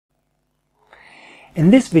In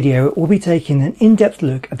this video, we'll be taking an in-depth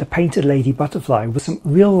look at the painted lady butterfly with some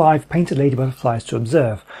real live painted lady butterflies to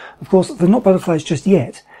observe. Of course, they're not butterflies just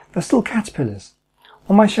yet, they're still caterpillars.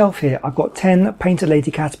 On my shelf here, I've got 10 painted lady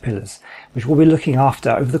caterpillars, which we'll be looking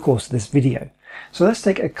after over the course of this video. So let's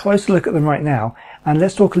take a closer look at them right now, and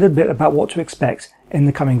let's talk a little bit about what to expect in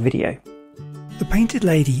the coming video. The painted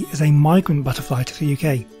lady is a migrant butterfly to the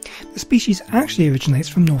UK. The species actually originates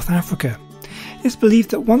from North Africa. It's believed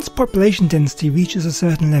that once population density reaches a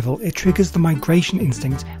certain level, it triggers the migration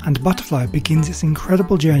instinct and the butterfly begins its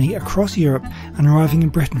incredible journey across Europe and arriving in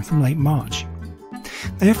Britain from late March.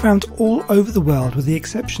 They are found all over the world with the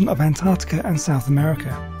exception of Antarctica and South America.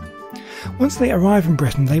 Once they arrive in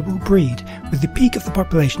Britain, they will breed, with the peak of the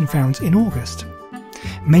population found in August.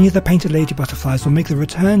 Many of the painted lady butterflies will make the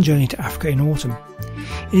return journey to Africa in autumn.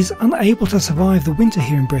 It is unable to survive the winter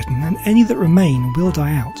here in Britain, and any that remain will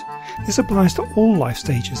die out. This applies to all life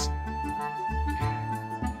stages.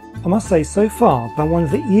 I must say, so far, they're one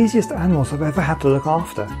of the easiest animals I've ever had to look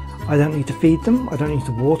after. I don't need to feed them, I don't need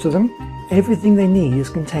to water them. Everything they need is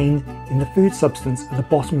contained in the food substance at the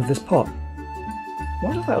bottom of this pot. I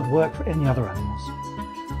wonder if that would work for any other animals.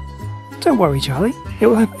 Don't worry, Charlie, it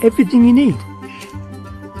will have everything you need.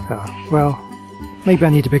 Oh, well, maybe I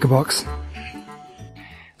need a bigger box.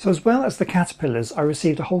 So as well as the caterpillars, I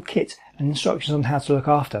received a whole kit and instructions on how to look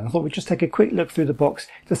after. And I thought we'd just take a quick look through the box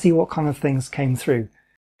to see what kind of things came through.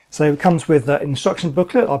 So it comes with an instruction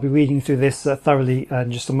booklet. I'll be reading through this thoroughly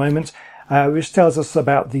in just a moment, which tells us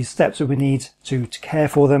about the steps that we need to care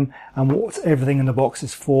for them and what everything in the box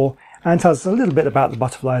is for, and tells us a little bit about the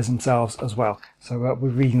butterflies themselves as well. So we're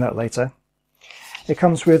reading that later. It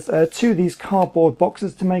comes with two of these cardboard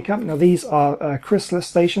boxes to make up. Now these are chrysalis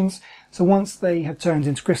stations. So once they have turned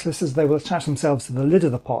into chrysalises, they will attach themselves to the lid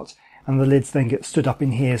of the pot, and the lids then get stood up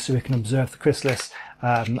in here so we can observe the chrysalis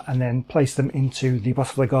and then place them into the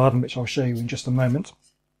butterfly garden, which I'll show you in just a moment.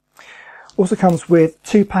 Also comes with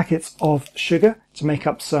 2 packets of sugar to make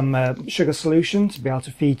up some sugar solution to be able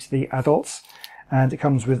to feed to the adults, and it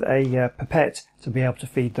comes with a pipette to be able to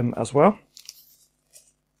feed them as well.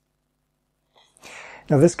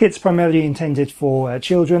 Now this kit's primarily intended for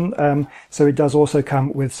children, so it does also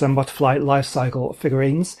come with some butterfly life cycle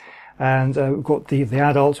figurines, and we've got the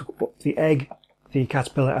adult, the egg, the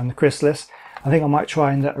caterpillar and the chrysalis. I think I might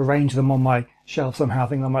try and arrange them on my shelf somehow. I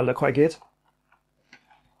think that might look quite good.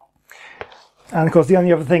 And of course the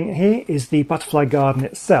only other thing here is the butterfly garden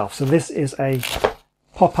itself. So this is a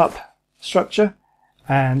pop-up structure,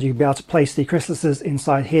 and you'll be able to place the chrysalises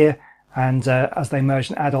inside here, and as they emerge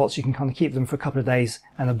into adults you can kind of keep them for a couple of days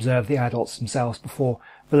and observe the adults themselves before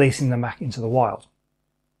releasing them back into the wild.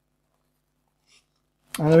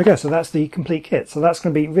 And there we go, so that's the complete kit. So that's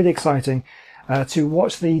going to be really exciting to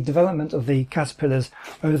watch the development of the caterpillars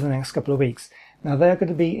over the next couple of weeks. Now they're going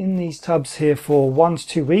to be in these tubs here for 1 to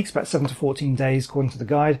 2 weeks, about 7 to 14 days according to the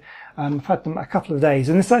guide. I've had them a couple of days,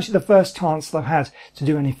 and it's actually the first chance that I've had to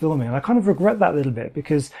do any filming, and I kind of regret that a little bit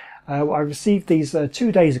because I received these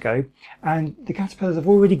 2 days ago, and the caterpillars have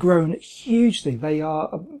already grown hugely. They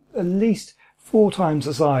are at least 4 times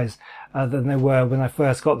the size than they were when I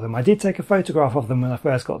first got them. I did take a photograph of them when I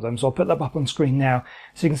first got them, so I'll put that up on screen now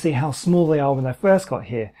so you can see how small they are when I first got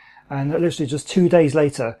here. And literally just 2 days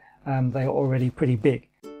later, they are already pretty big.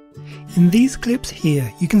 In these clips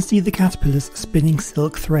here, you can see the caterpillars spinning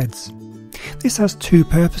silk threads. This has 2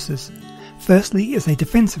 purposes. Firstly, as a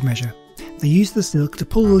defensive measure. They use the silk to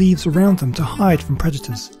pull the leaves around them to hide from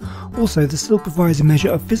predators. Also, the silk provides a measure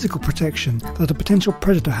of physical protection that a potential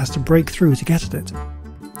predator has to break through to get at it.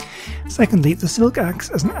 Secondly, the silk acts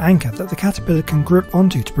as an anchor that the caterpillar can grip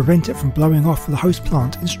onto to prevent it from blowing off the host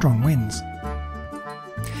plant in strong winds.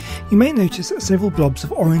 You may notice several blobs of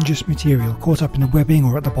orangish material caught up in the webbing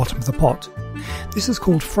or at the bottom of the pot. This is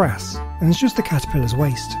called frass, and is just the caterpillar's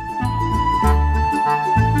waste.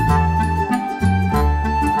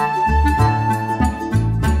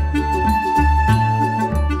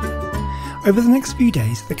 Over the next few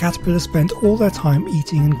days, the caterpillars spent all their time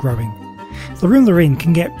eating and growing. The room they're in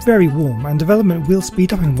can get very warm, and development will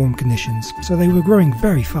speed up in warm conditions, so they were growing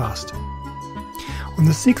very fast. On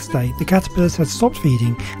the 6th day, the caterpillars had stopped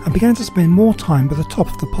feeding and began to spend more time by the top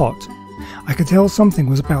of the pot. I could tell something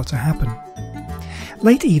was about to happen.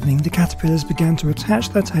 Late evening, the caterpillars began to attach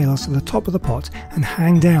their tails to the top of the pot and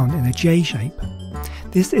hang down in a J shape.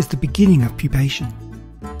 This is the beginning of pupation.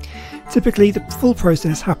 Typically, the full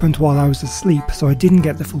process happened while I was asleep, so I didn't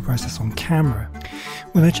get the full process on camera.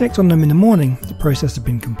 When I checked on them in the morning, the process had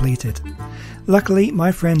been completed. Luckily,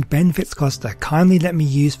 my friend Ben Fitzcoster kindly let me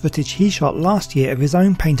use footage he shot last year of his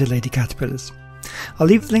own painted lady caterpillars. I'll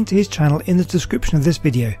leave the link to his channel in the description of this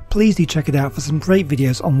video. Please do check it out for some great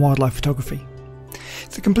videos on wildlife photography.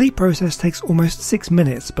 The complete process takes almost 6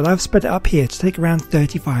 minutes, but I've sped it up here to take around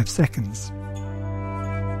 35 seconds.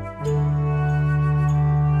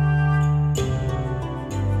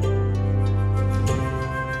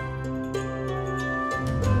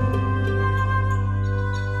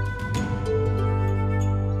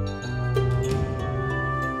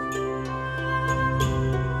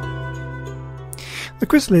 The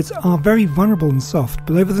chrysalids are very vulnerable and soft,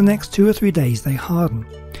 but over the next 2 or 3 days they harden.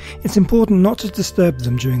 It's important not to disturb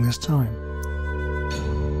them during this time.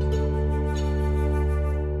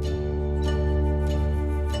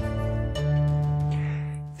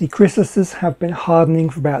 The chrysalises have been hardening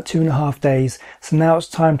for about 2.5 days, so now it's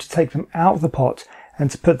time to take them out of the pot and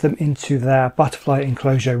to put them into their butterfly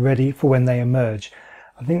enclosure ready for when they emerge.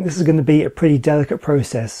 I think this is going to be a pretty delicate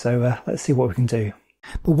process, so let's see what we can do.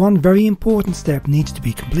 But one very important step needs to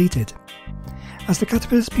be completed. As the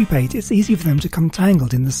caterpillars pupate, it's easy for them to come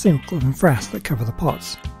tangled in the silk and frass that cover the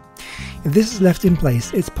pots. If this is left in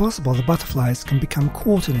place, it's possible the butterflies can become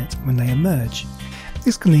caught in it when they emerge.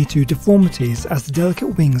 This can lead to deformities as the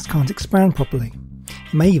delicate wings can't expand properly.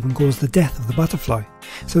 It may even cause the death of the butterfly,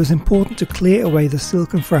 so it's important to clear away the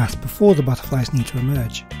silk and frass before the butterflies need to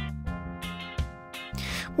emerge.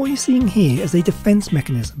 What you're seeing here is a defense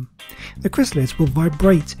mechanism. The chrysalids will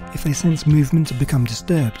vibrate if they sense movement or become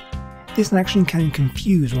disturbed. This action can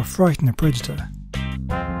confuse or frighten a predator.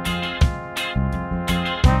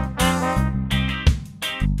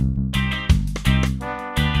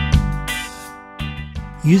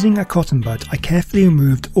 Using a cotton bud, I carefully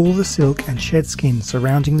removed all the silk and shed skin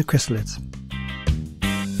surrounding the chrysalids.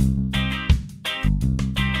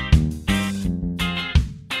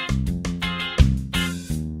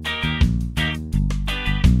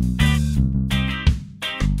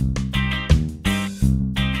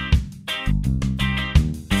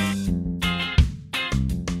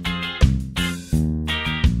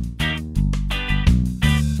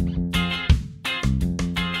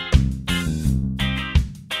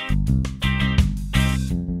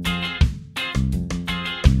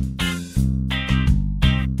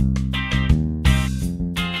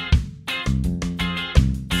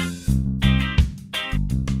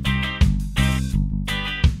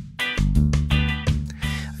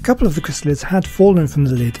 A couple of the chrysalids had fallen from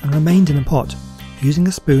the lid and remained in a pot. Using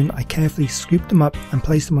a spoon, I carefully scooped them up and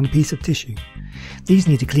placed them on a piece of tissue. These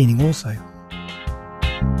needed cleaning also.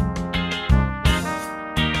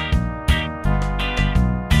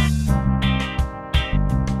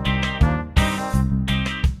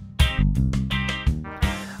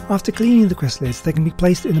 After cleaning the chrysalids, they can be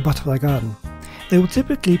placed in a butterfly garden. They will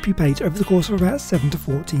typically pupate over the course of about 7 to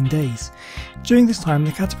 14 days. During this time,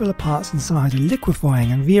 the caterpillar parts inside are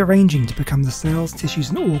liquefying and rearranging to become the cells, tissues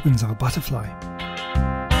and organs of a butterfly.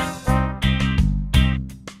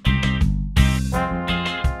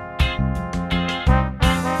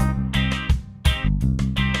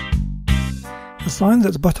 A sign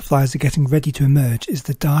that the butterflies are getting ready to emerge is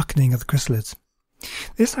the darkening of the chrysalids.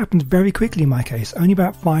 This happened very quickly in my case, only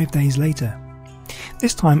about 5 days later.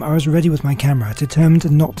 This time I was ready with my camera, determined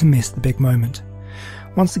not to miss the big moment.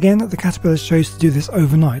 Once again, the caterpillars chose to do this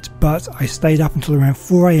overnight, but I stayed up until around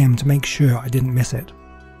 4 AM to make sure I didn't miss it.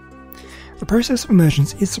 The process of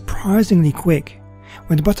emergence is surprisingly quick.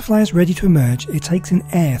 When the butterfly is ready to emerge, it takes in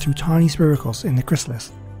air through tiny spiracles in the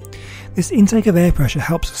chrysalis. This intake of air pressure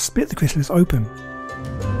helps split the chrysalis open.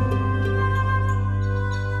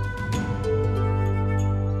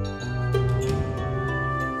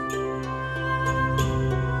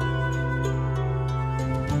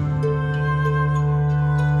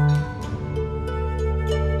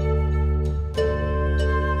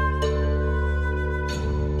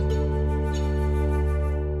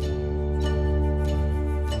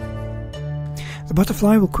 The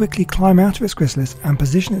butterfly will quickly climb out of its chrysalis and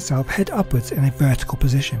position itself head upwards in a vertical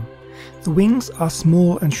position. The wings are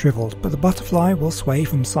small and shriveled, but the butterfly will sway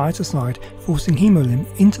from side to side, forcing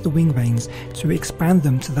hemolymph into the wing veins to expand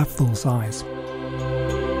them to their full size.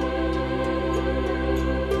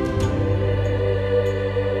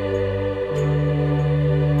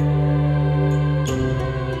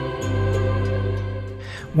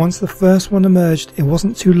 Once the first one emerged, it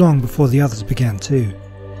wasn't too long before the others began too.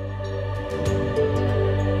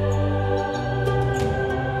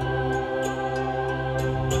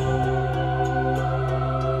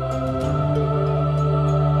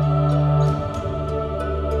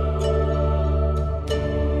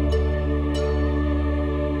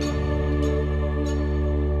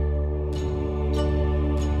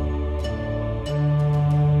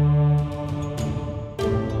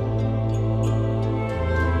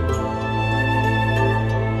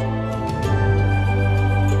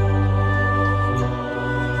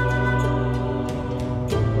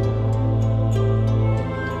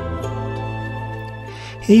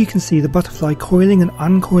 Here you can see the butterfly coiling and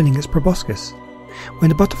uncoiling its proboscis. When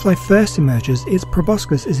the butterfly first emerges, its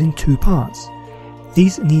proboscis is in two parts.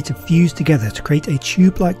 These need to fuse together to create a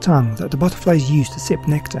tube-like tongue that the butterflies use to sip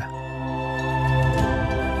nectar.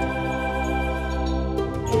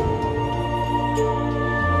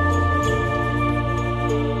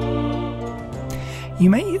 You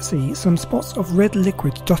may see some spots of red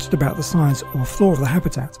liquid dotted about the sides or floor of the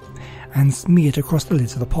habitat and smeared across the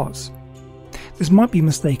lids of the pots. This might be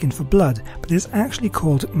mistaken for blood, but it is actually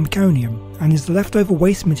called meconium and is the leftover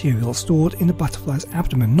waste material stored in the butterfly's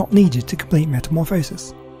abdomen not needed to complete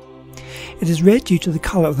metamorphosis. It is red due to the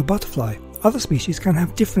colour of the butterfly. Other species can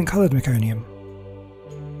have different coloured meconium.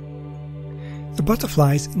 The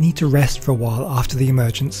butterflies need to rest for a while after the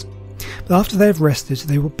emergence, but after they have rested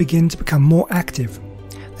they will begin to become more active.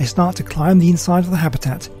 They start to climb the inside of the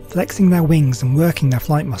habitat, flexing their wings and working their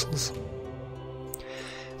flight muscles.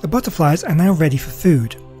 The butterflies are now ready for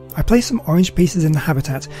food. I placed some orange pieces in the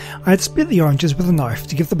habitat. I had split the oranges with a knife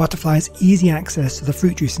to give the butterflies easy access to the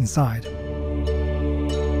fruit juice inside.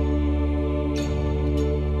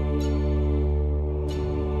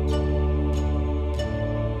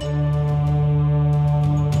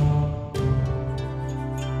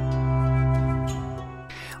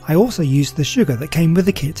 I also used the sugar that came with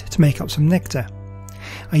the kit to make up some nectar.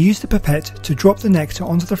 I used the pipette to drop the nectar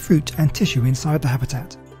onto the fruit and tissue inside the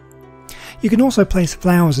habitat. You can also place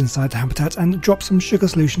flowers inside the habitat and drop some sugar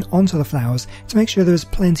solution onto the flowers to make sure there is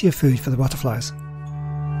plenty of food for the butterflies.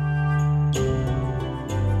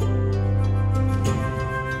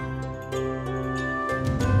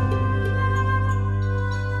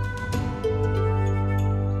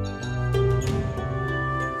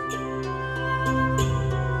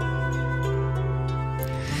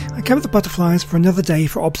 I kept the butterflies for another day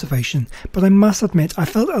for observation, but I must admit I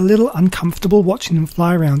felt a little uncomfortable watching them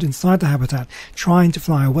fly around inside the habitat, trying to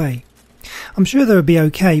fly away. I'm sure they would be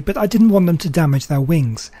okay, but I didn't want them to damage their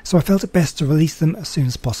wings, so I felt it best to release them as soon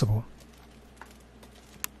as possible.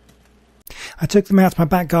 I took them out to my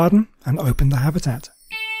back garden and opened the habitat.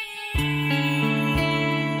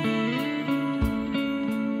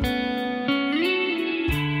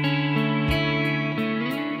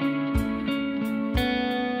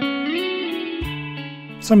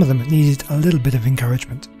 Some of them needed a little bit of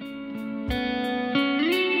encouragement.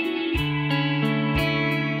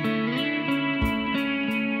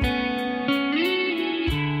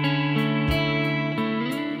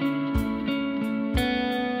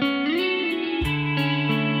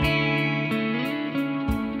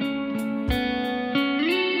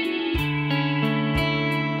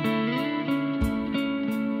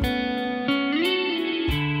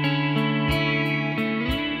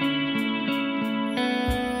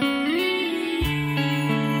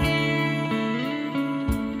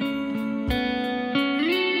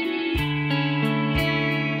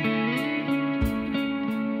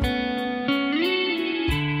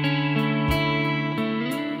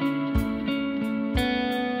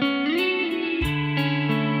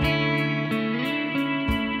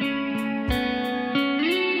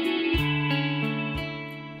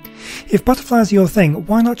 If butterflies are your thing,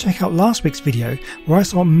 why not check out last week's video where I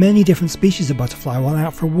saw many different species of butterfly while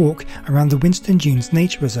out for a walk around the Winston Dunes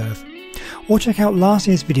Nature Reserve. Or check out last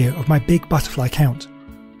year's video of my big butterfly count.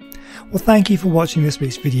 Well, thank you for watching this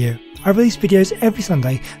week's video. I release videos every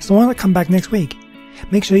Sunday, so why not come back next week?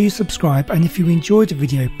 Make sure you subscribe, and if you enjoyed the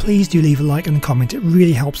video, please do leave a like and a comment. It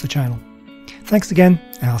really helps the channel. Thanks again,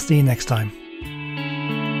 and I'll see you next time.